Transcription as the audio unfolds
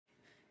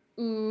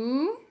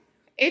Ooh,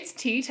 it's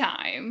tea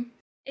time.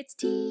 It's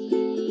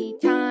tea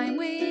time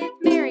with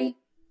Mary.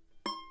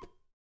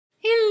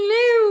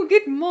 Hello,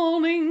 good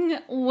morning.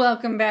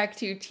 Welcome back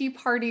to Tea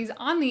Parties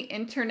on the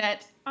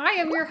Internet. I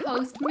am your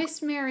host,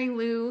 Miss Mary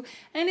Lou,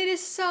 and it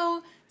is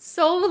so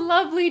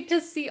lovely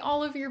to see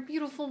all of your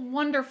beautiful,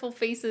 wonderful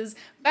faces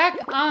back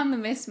on the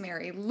Miss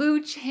Mary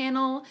Lou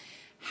channel.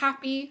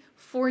 Happy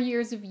 4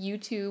 years of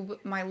YouTube,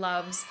 my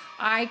loves.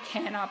 I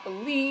cannot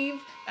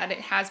believe that it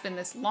has been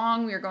this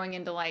long. We are going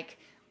into like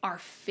our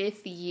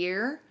 5th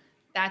year.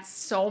 That's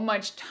so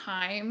much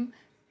time.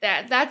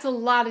 That's a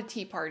lot of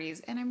tea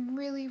parties, and I'm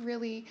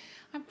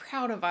I'm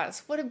proud of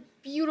us. What a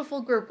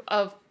beautiful group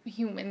of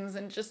humans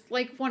and just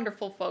like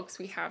wonderful folks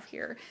we have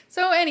here.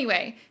 So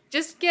anyway,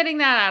 just getting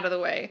that out of the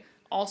way.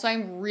 Also,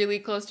 I'm really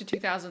close to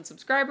 2,000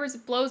 subscribers.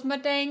 It blows my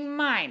dang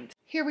mind.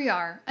 Here we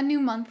are, a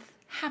new month.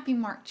 Happy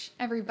March,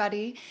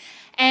 everybody.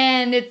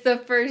 And it's the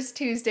first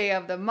Tuesday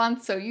of the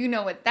month, so you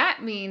know what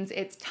that means.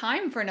 It's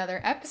time for another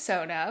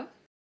episode of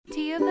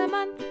Tea of the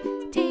month,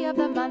 tea of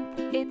the month,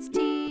 it's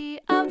tea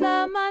of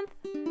the month.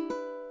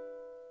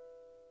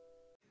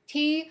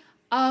 Tea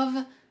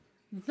of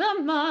the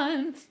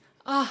month.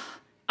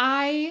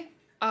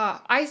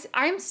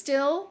 I'm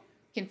still,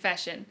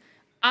 confession,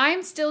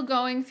 I'm still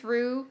going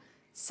through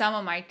some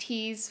of my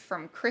teas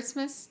from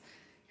Christmas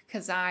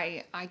because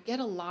I get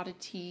a lot of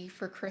tea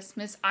for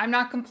Christmas. I'm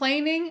not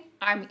complaining.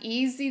 I'm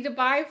easy to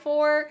buy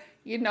for,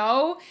 you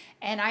know,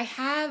 and I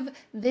have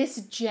this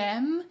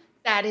gem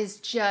that is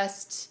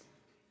just,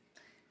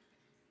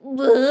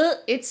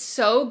 it's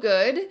so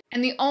good.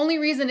 And the only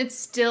reason it's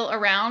still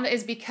around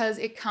is because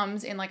it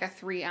comes in like a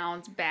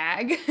 3-ounce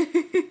bag.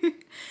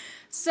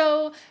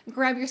 So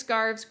grab your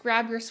scarves,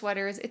 grab your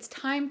sweaters. It's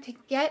time to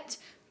get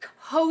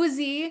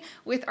cozy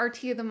with our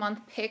Tea of the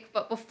Month pick.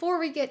 But before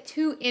we get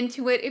too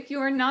into it, if you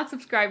are not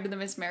subscribed to the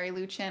Miss Mary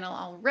Lou channel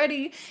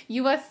already,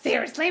 you are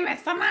seriously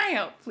missing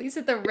out. Please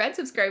hit the red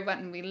subscribe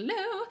button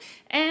below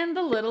and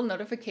the little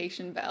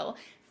notification bell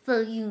so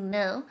you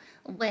know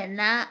when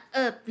I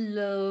upload.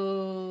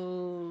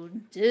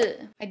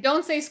 I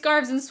don't say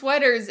scarves and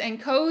sweaters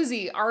and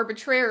cozy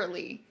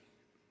arbitrarily.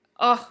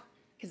 Oh,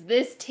 because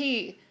this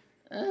tea,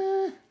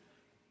 is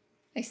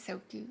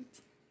so good.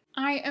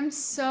 I am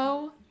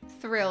so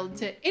thrilled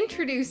to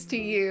introduce to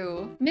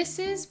you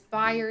Mrs.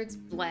 Baird's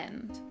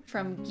blend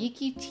from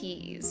Geeky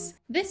Teas.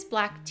 This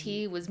black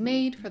tea was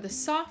made for the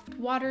soft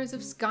waters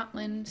of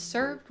Scotland,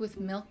 served with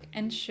milk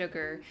and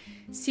sugar.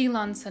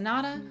 Ceylon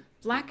Sonata,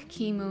 Black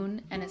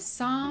Keymoon, and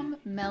Assam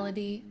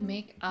Melody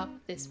make up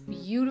this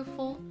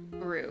beautiful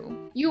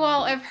brew. You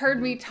all have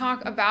heard me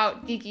talk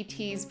about Geeky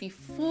Teas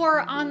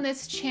before on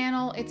this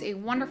channel. It's a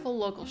wonderful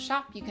local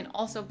shop. You can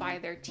also buy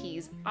their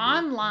teas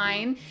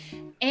online,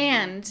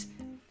 and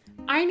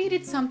I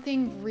needed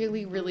something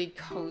really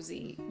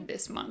cozy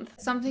this month.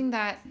 Something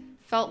that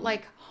felt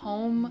like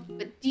home,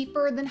 but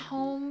deeper than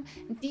home,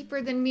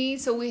 deeper than me.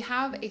 So we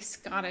have a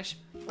Scottish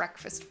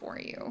breakfast for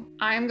you.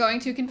 I am going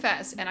to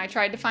confess, and I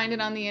tried to find it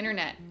on the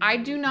internet, I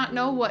do not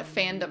know what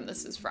fandom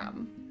this is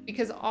from,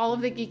 because all of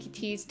the Geeky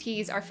Teas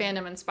teas are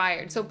fandom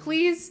inspired. So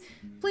please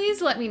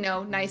let me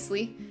know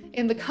nicely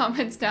in the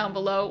comments down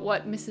below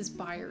what Mrs.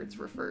 Baird's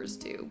refers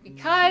to,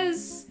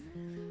 because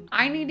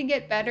I need to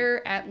get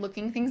better at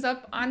looking things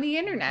up on the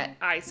internet,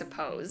 I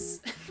suppose.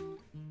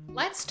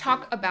 Let's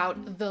talk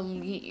about the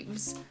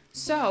leaves.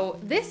 So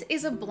this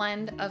is a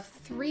blend of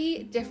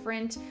 3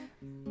 different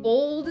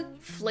bold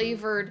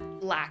flavored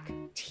black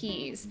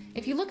teas.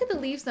 If you look at the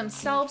leaves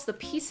themselves, the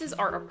pieces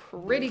are a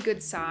pretty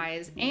good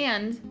size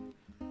and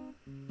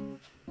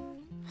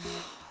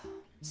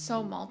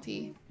so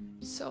malty,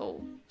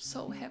 so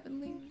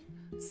heavenly,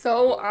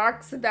 so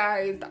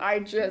oxidized.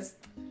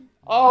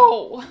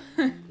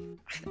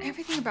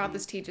 Everything about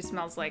this tea just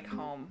smells like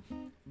home.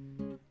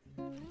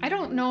 I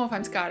don't know if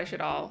I'm Scottish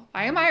at all.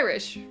 I am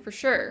Irish, for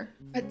sure.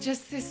 But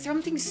just there's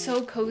something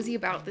so cozy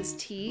about this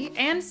tea,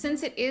 and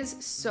since it is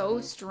so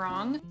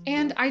strong,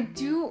 and I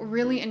do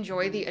really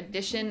enjoy the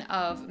addition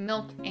of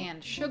milk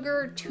and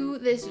sugar to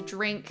this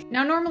drink.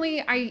 Now,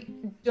 normally I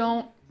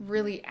don't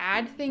really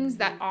add things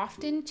that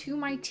often to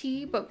my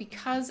tea, but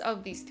because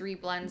of these 3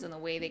 blends and the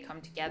way they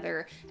come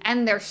together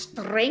and their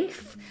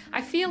strength,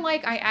 I feel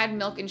like I add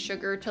milk and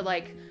sugar to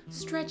like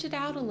stretch it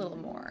out a little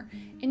more,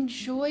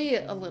 enjoy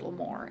it a little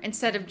more,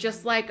 instead of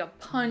just like a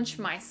punch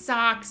my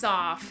socks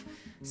off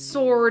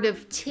sort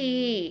of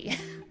tea.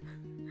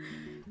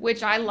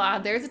 Which I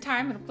love. There's a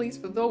time and a place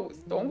for those,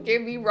 don't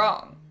get me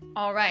wrong.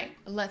 All right,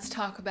 let's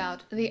talk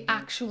about the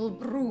actual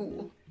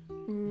brew.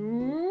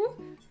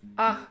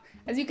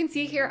 As you can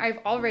see here, I've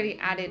already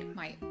added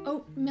my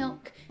oat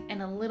milk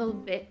and a little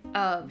bit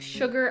of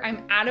sugar.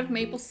 I'm out of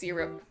maple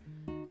syrup.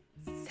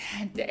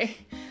 Sad day.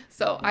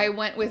 So I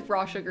went with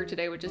raw sugar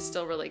today, which is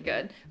still really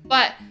good.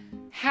 But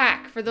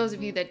hack, for those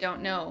of you that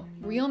don't know,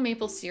 real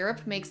maple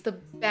syrup makes the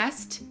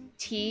best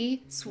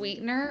tea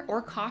sweetener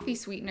or coffee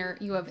sweetener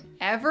you have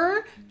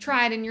ever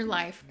tried in your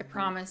life. I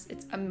promise,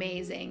 it's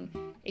amazing.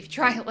 If you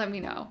try it, let me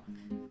know.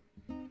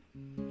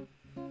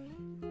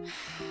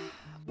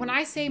 When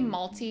I say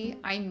malty,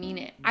 I mean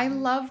it. I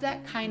love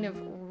that kind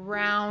of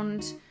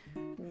round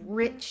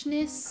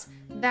richness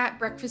that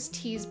breakfast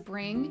teas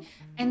bring.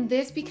 And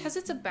this, because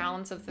it's a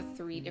balance of the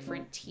 3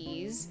 different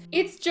teas,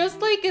 it's just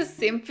like a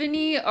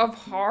symphony of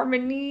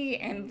harmony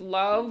and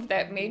love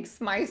that makes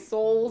my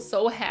soul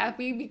so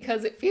happy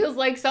because it feels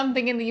like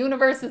something in the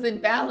universe is in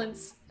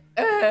balance.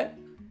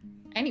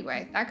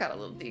 Anyway, that got a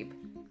little deep.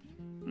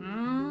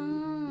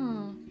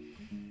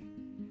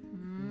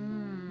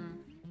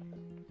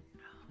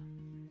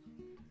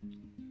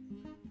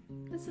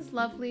 This is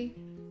lovely.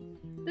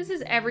 This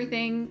is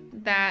everything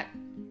that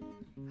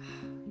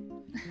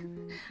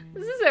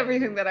this is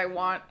everything that I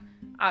want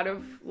out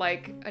of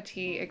like a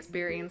tea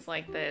experience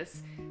like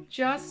this.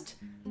 Just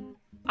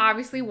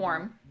obviously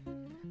warm,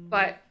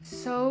 but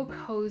so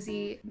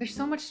cozy. There's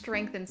so much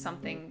strength in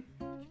something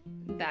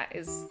that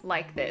is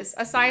like this,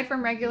 aside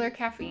from regular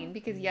caffeine,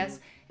 because yes,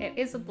 it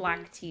is a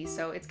black tea,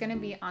 so it's going to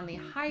be on the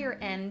higher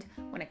end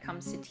when it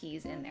comes to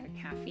teas and their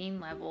caffeine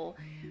level.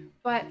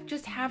 But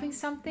just having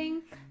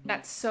something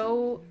that's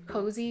so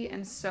cozy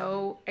and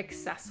so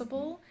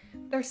accessible,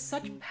 there's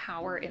such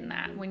power in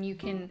that when you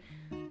can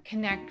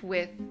connect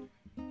with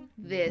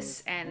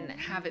this and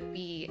have it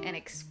be an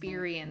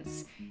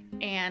experience,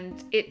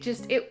 and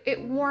it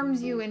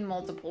warms you in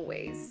multiple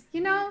ways,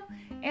 you know?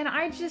 And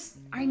I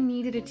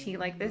needed a tea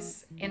like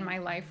this in my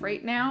life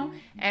right now,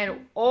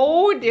 and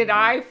oh, did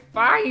I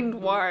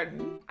find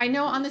one. I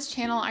know on this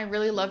channel I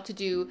really love to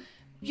do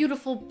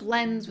beautiful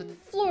blends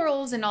with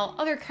florals and all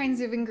other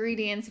kinds of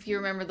ingredients. If you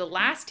remember, the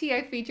last tea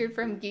I featured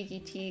from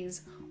Geeky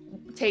Teas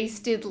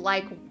tasted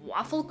like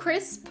waffle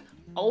crisp.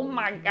 Oh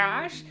my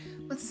gosh.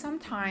 But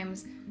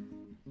sometimes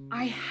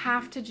I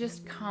have to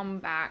just come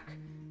back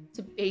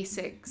to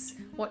basics,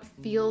 what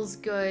feels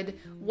good,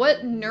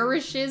 what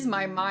nourishes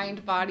my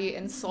mind, body,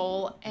 and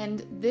soul,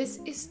 and this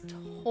is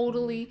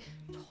totally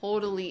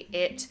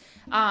it.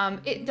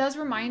 It does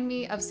remind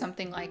me of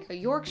something like a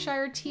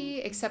Yorkshire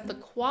tea, except the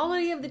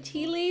quality of the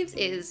tea leaves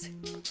is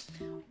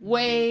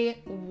way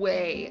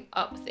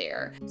up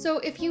there. So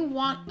if you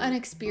want an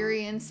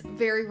experience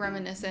very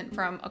reminiscent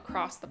from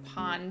across the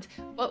pond,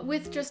 but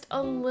with just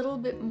a little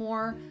bit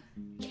more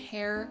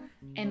care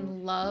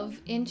and love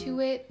into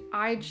it,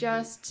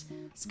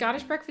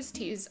 Scottish breakfast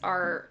teas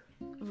are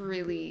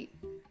really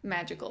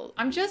magical.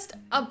 I'm just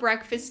a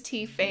breakfast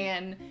tea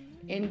fan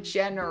in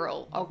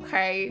general,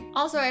 okay?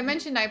 Also, I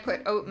mentioned I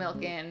put oat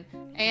milk in,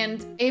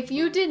 and if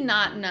you did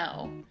not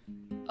know,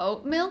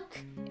 oat milk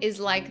is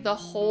like the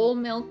whole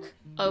milk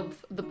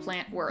of the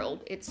plant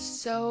world. It's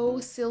so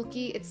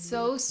silky, it's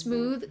so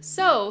smooth.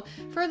 So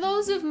for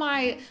those of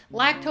my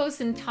lactose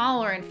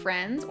intolerant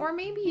friends, or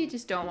maybe you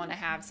just don't want to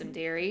have some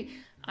dairy,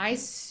 I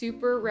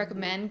super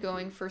recommend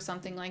going for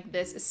something like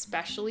this,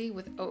 especially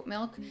with oat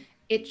milk.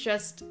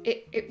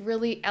 It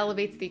really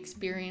elevates the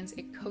experience.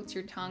 It coats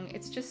your tongue.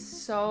 It's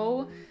just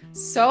so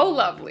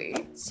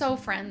lovely. So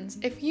friends,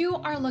 if you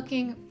are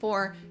looking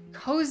for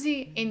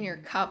cozy in your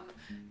cup,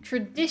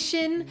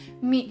 tradition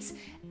meets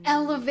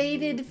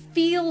elevated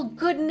feel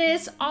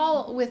goodness,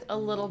 all with a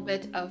little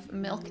bit of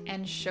milk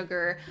and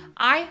sugar,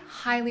 I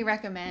highly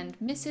recommend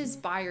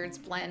Mrs. Baird's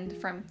blend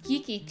from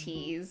Geeky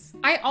Teas.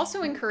 I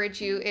also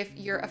encourage you, if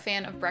you're a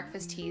fan of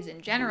breakfast teas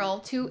in general,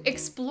 to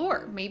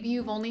explore. Maybe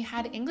you've only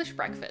had English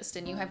breakfast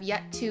and you have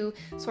yet to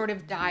sort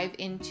of dive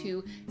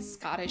into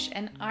Scottish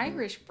and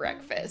Irish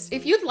breakfast.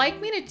 If you'd like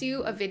me to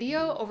do a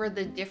video over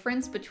the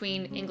difference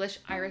between English,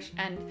 Irish,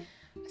 and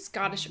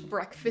Scottish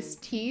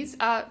breakfast teas,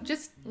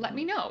 just let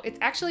me know. It's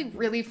actually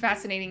really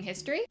fascinating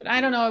history. But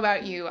I don't know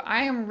about you.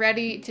 I am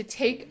ready to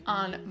take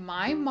on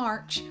my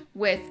march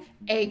with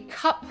a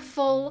cup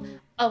full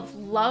of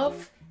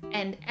love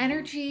and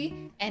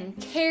energy and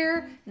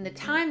care and the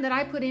time that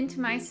I put into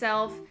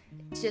myself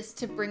just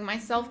to bring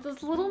myself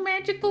this little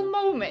magical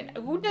moment.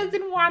 Who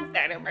doesn't want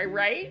that, am I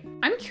right?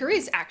 I'm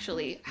curious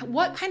actually,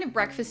 what kind of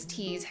breakfast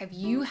teas have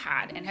you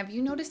had, and have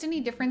you noticed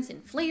any difference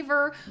in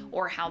flavor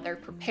or how they're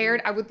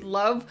prepared? I would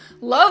love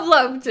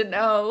to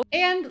know.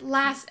 And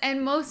last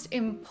and most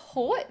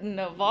important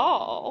of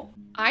all,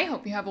 I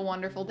hope you have a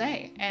wonderful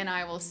day, and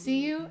I will see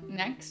you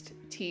next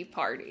tea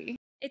party.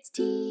 It's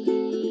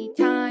tea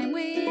time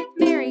with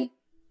Mary.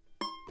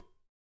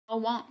 A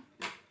one,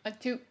 a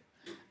two,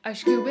 a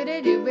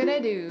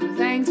scoobity-doo-bity-doo.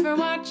 Thanks for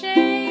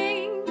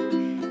watching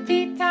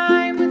Tea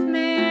Time with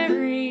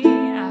Mary.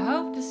 I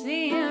hope to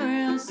see you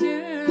real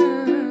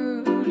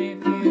soon.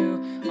 If you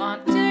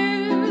want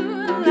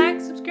to like,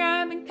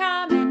 subscribe, and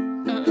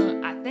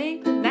comment, I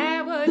think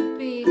that would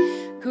be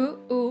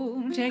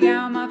cool. Check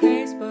out my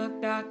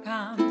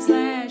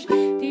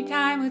Facebook.com/Tea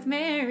Time with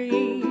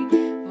Mary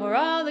for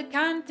all the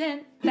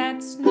content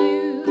that's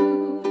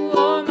new,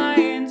 or my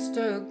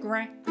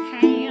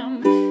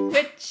Instagram,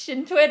 Twitch,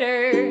 and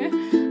Twitter.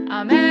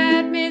 I'm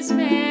at Miss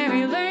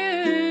Mary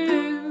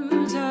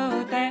Lou.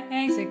 So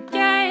thanks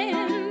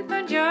again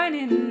for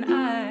joining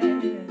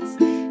us,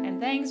 and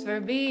thanks for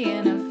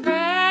being a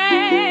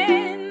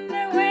friend.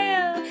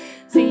 We'll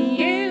see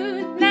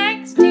you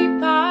next tea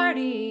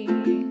party.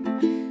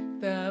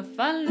 The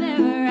fun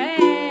never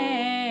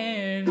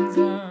ends.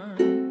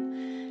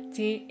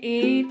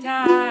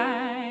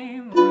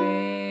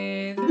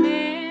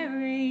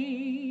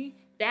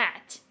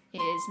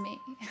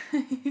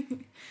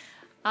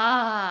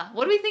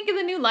 What do we think of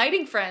the new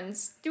lighting,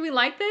 friends? Do we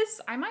like this?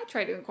 I might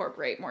try to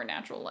incorporate more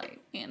natural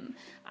light in,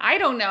 I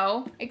don't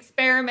know,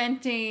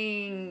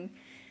 experimenting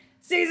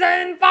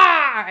season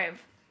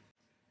 5.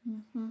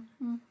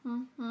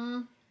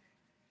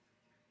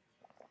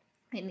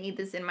 I need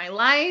this in my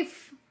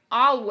life,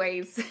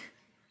 always.